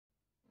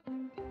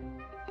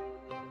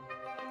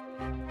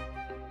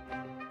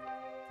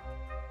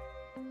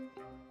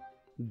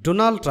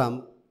Donald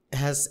Trump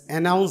has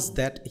announced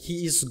that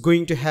he is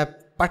going to have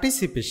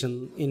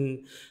participation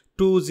in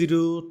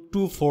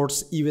 2024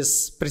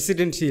 US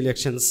presidential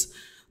elections,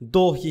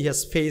 though he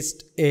has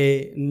faced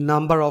a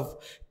number of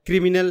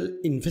criminal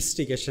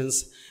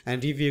investigations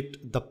and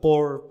rebuked the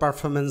poor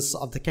performance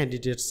of the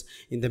candidates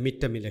in the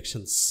midterm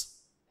elections.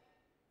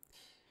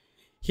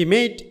 He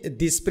made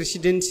this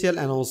presidential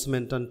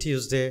announcement on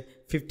Tuesday,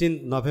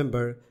 15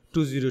 November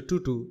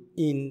 2022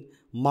 in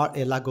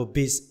Mar-a Lago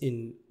Beach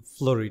in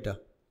Florida.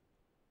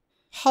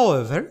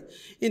 However,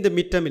 in the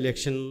midterm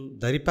election,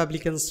 the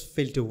Republicans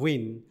failed to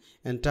win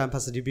and Trump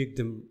has rebuked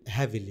them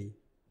heavily.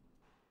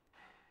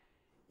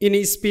 In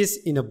a speech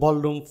in a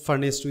ballroom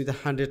furnished with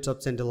hundreds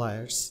of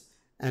chandeliers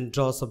and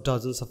draws of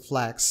dozens of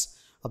flags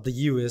of the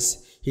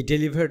US, he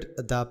delivered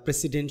the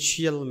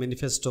presidential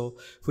manifesto,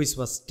 which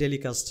was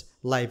telecast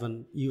live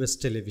on US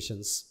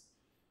televisions.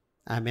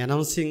 I am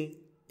announcing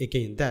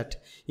again that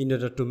in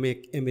order to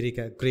make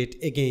America great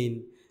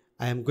again,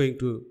 I am going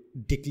to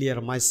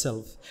declare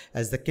myself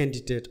as the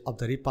candidate of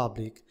the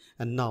Republic,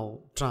 and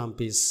now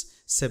Trump is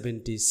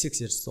 76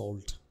 years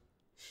old.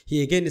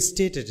 He again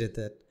stated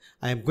that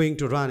I am going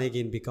to run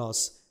again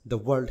because the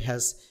world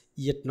has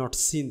yet not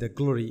seen the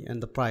glory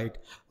and the pride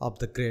of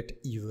the great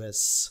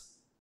US.